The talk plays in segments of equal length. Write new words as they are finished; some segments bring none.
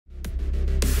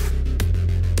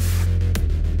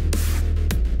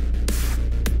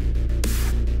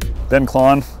Ben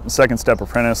Klon, second step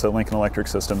apprentice at Lincoln Electric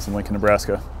Systems in Lincoln,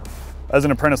 Nebraska. As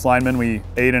an apprentice lineman, we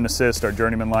aid and assist our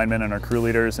journeyman linemen and our crew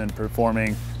leaders in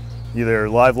performing either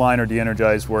live line or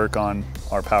de-energized work on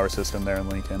our power system there in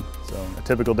Lincoln. So a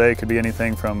typical day could be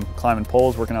anything from climbing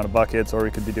poles, working out of buckets, or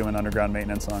we could be doing underground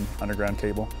maintenance on underground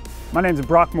cable. My name is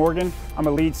Brock Morgan. I'm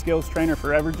a lead skills trainer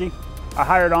for Evergy. I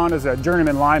hired on as a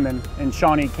journeyman lineman in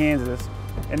Shawnee, Kansas,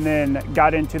 and then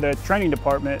got into the training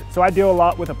department. So I deal a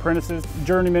lot with apprentices,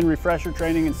 journeyman refresher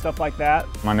training and stuff like that.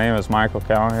 My name is Michael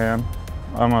Callahan.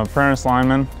 I'm an apprentice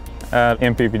lineman at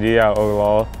MPPD out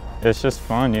Ogallala. It's just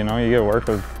fun, you know, you get to work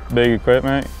with big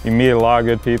equipment. You meet a lot of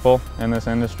good people in this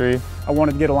industry. I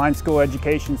wanted to get a line school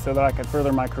education so that I could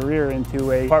further my career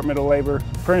into a Department of Labor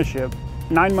apprenticeship.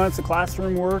 9 months of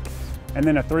classroom work and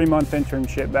then a 3-month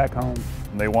internship back home.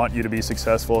 They want you to be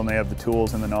successful and they have the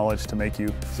tools and the knowledge to make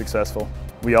you successful.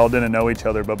 We all didn't know each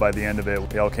other, but by the end of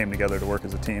it, we all came together to work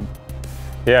as a team.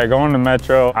 Yeah, going to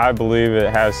Metro, I believe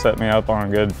it has set me up on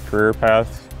a good career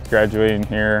path. Graduating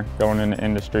here, going into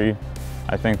industry,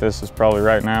 I think this is probably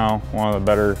right now one of the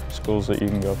better schools that you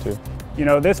can go to. You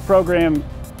know, this program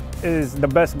is the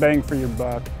best bang for your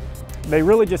buck. They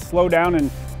really just slow down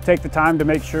and take the time to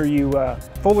make sure you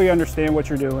fully understand what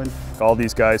you're doing. All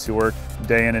these guys who work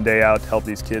day in and day out to help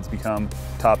these kids become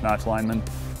top-notch linemen.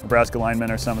 Nebraska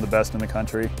linemen are some of the best in the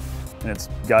country, and it's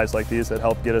guys like these that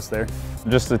help get us there.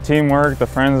 Just the teamwork, the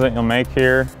friends that you'll make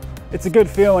here. It's a good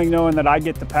feeling knowing that I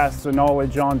get to pass the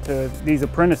knowledge on to these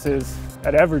apprentices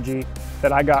at Evergy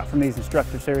that I got from these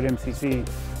instructors here at MCC.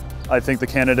 I think the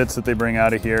candidates that they bring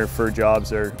out of here for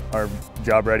jobs are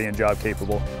job ready and job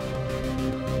capable.